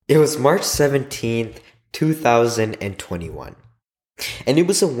It was March 17th, 2021. And it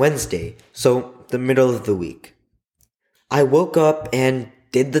was a Wednesday, so the middle of the week. I woke up and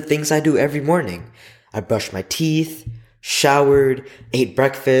did the things I do every morning. I brushed my teeth, showered, ate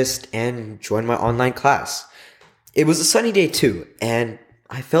breakfast, and joined my online class. It was a sunny day too, and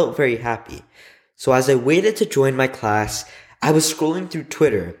I felt very happy. So as I waited to join my class, I was scrolling through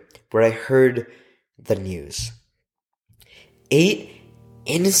Twitter where I heard the news. 8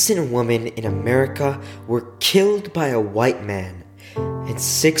 innocent women in America were killed by a white man, and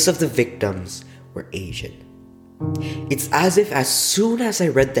 6 of the victims were Asian. It's as if as soon as I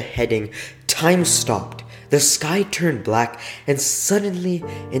read the heading, time stopped, the sky turned black, and suddenly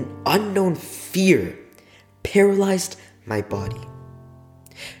an unknown fear paralyzed my body.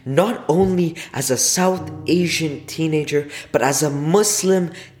 Not only as a South Asian teenager, but as a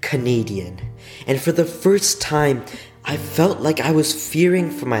Muslim Canadian. And for the first time, I felt like I was fearing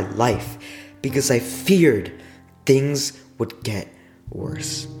for my life because I feared things would get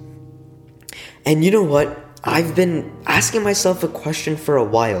worse. And you know what? I've been asking myself a question for a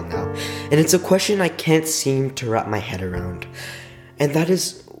while now, and it's a question I can't seem to wrap my head around. And that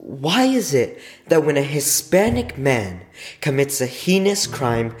is, why is it that when a Hispanic man commits a heinous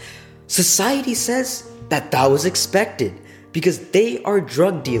crime, society says that was expected because they are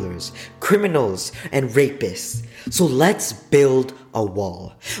drug dealers, criminals, and rapists? So let's build a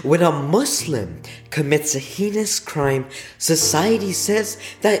wall. When a Muslim commits a heinous crime, society says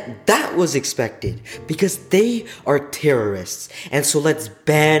that was expected because they are terrorists, and so let's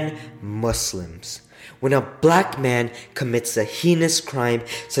ban Muslims. When a black man commits a heinous crime,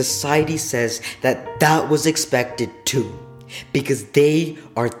 society says that was expected too because they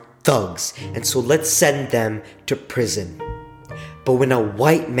are thugs, and so let's send them to prison. But when a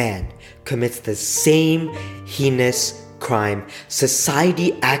white man commits the same heinous crime,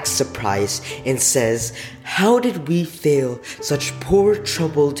 society acts surprised and says, "How did we fail such poor,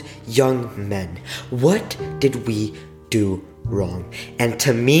 troubled young men? What did we do wrong?" And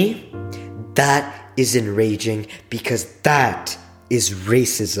to me, that is enraging because that is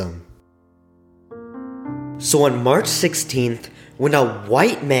racism. So on March 16th, when a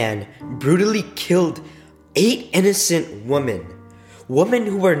white man brutally killed 8 innocent women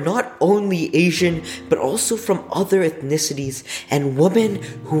who were not only Asian but also from other ethnicities, and women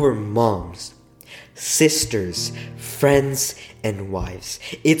who were moms, sisters, friends, and wives.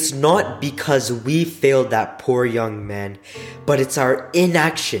 It's not because we failed that poor young man, but it's our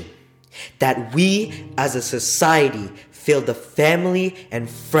inaction that we as a society failed the family and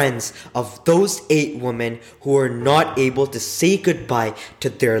friends of those 8 women who were not able to say goodbye to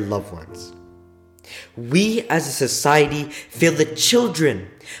their loved ones. We as a society fail the children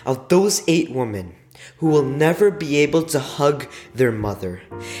of those 8 women who will never be able to hug their mother.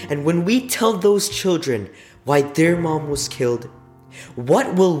 And when we tell those children why their mom was killed,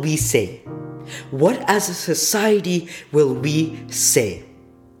 what will we say? What as a society will we say?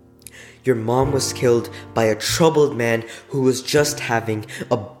 Your mom was killed by a troubled man who was just having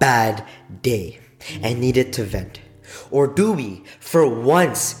a bad day and needed to vent. Or do we, for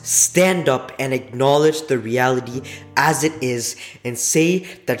once, stand up and acknowledge the reality as it is and say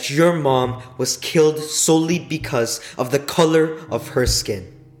that your mom was killed solely because of the color of her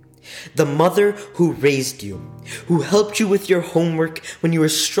skin? The mother who raised you, who helped you with your homework when you were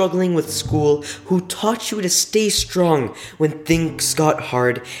struggling with school, who taught you to stay strong when things got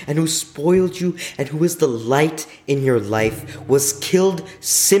hard, and who spoiled you and who was the light in your life, was killed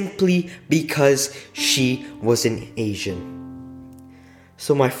simply because she was an Asian.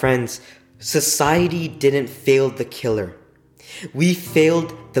 So my friends, society didn't fail the killer. We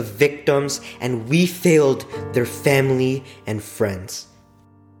failed the victims, and we failed their family and friends.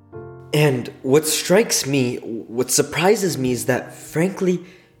 And what surprises me is that, frankly,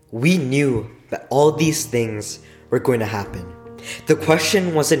 we knew that all these things were going to happen. The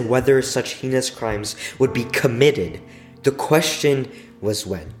question wasn't whether such heinous crimes would be committed. The question was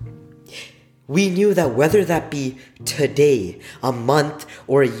when. We knew that whether that be today, a month,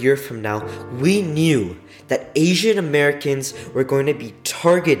 or a year from now, we knew that Asian Americans were going to be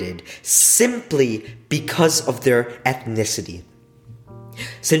targeted simply because of their ethnicity.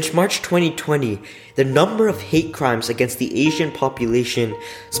 Since March 2020, the number of hate crimes against the Asian population,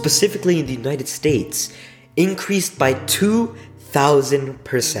 specifically in the United States, increased by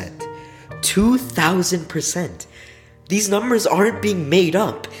 2,000%. 2,000%. These numbers aren't being made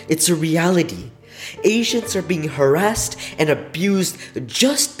up. It's a reality. Asians are being harassed and abused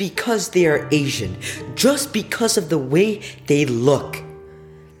just because they are Asian, just because of the way they look.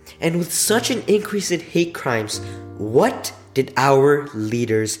 And with such an increase in hate crimes, what did our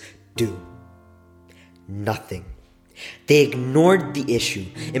leaders do? Nothing. They ignored the issue,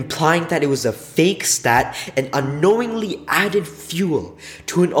 implying that it was a fake stat and unknowingly added fuel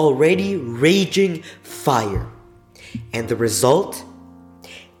to an already raging fire. And the result?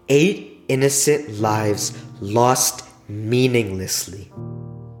 8 innocent lives lost meaninglessly.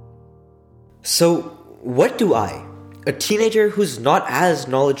 So, what do I, a teenager who's not as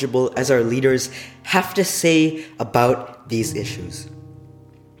knowledgeable as our leaders, have to say about these issues?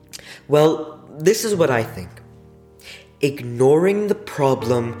 Well, this is what I think. Ignoring the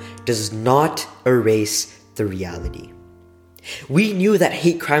problem does not erase the reality. We knew that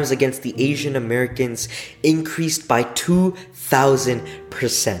hate crimes against the Asian Americans increased by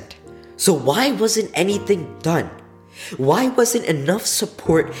 2,000%. So why wasn't anything done? Why wasn't enough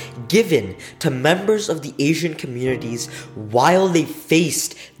support given to members of the Asian communities while they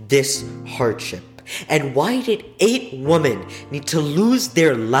faced this hardship? And why did 8 women need to lose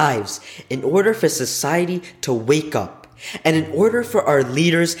their lives in order for society to wake up? And in order for our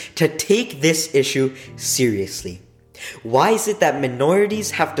leaders to take this issue seriously? Why is it that minorities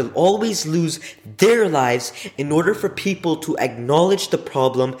have to always lose their lives in order for people to acknowledge the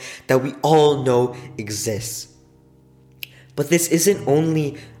problem that we all know exists? But this isn't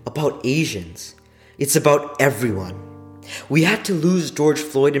only about Asians. It's about everyone. We had to lose George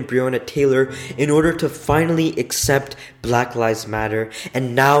Floyd and Breonna Taylor in order to finally accept Black Lives Matter.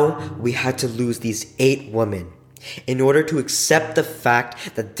 And now we had to lose these 8 women in order to accept the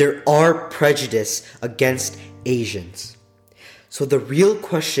fact that there are prejudice against Asians. So the real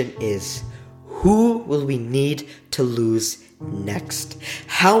question is, who will we need to lose next?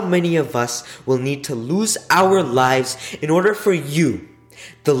 How many of us will need to lose our lives in order for you,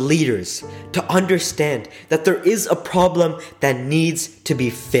 the leaders, to understand that there is a problem that needs to be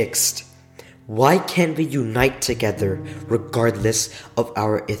fixed? Why can't we unite together regardless of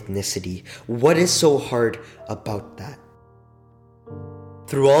our ethnicity? What is so hard about that?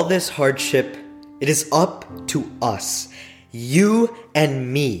 Through all this hardship, it is up to us, you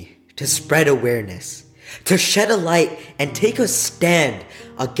and me, to spread awareness, to shed a light and take a stand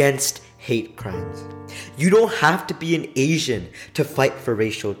against hate crimes. You don't have to be an Asian to fight for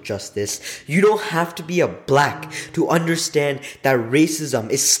racial justice. You don't have to be a black to understand that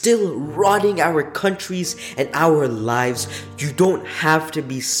racism is still rotting our countries and our lives. You don't have to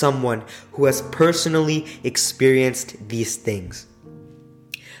be someone who has personally experienced these things.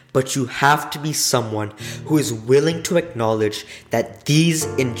 But you have to be someone who is willing to acknowledge that these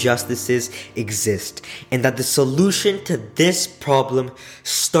injustices exist and that the solution to this problem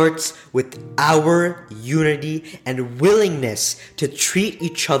starts with our unity and willingness to treat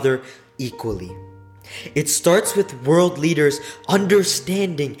each other equally. It starts with world leaders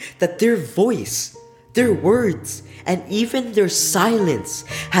understanding that their voice, their words, and even their silence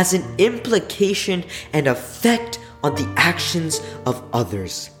has an implication and effect on the actions of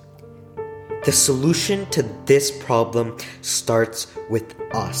others. The solution to this problem starts with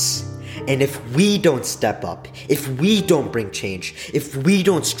us. And if we don't step up, if we don't bring change, if we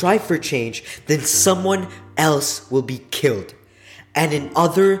don't strive for change, then someone else will be killed. And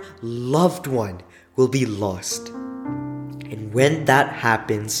another loved one will be lost. And when that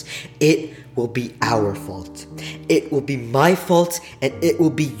happens, it will be our fault. It will be my fault, and it will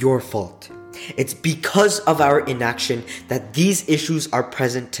be your fault. It's because of our inaction that these issues are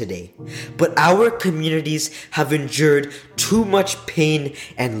present today. But our communities have endured too much pain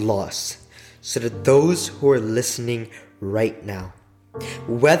and loss. So to those who are listening right now,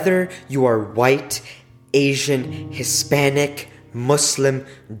 whether you are white, Asian, Hispanic, Muslim,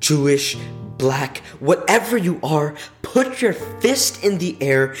 Jewish, black, whatever you are, put your fist in the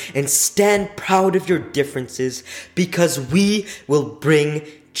air and stand proud of your differences, because we will bring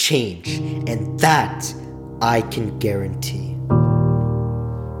change, and that I can guarantee.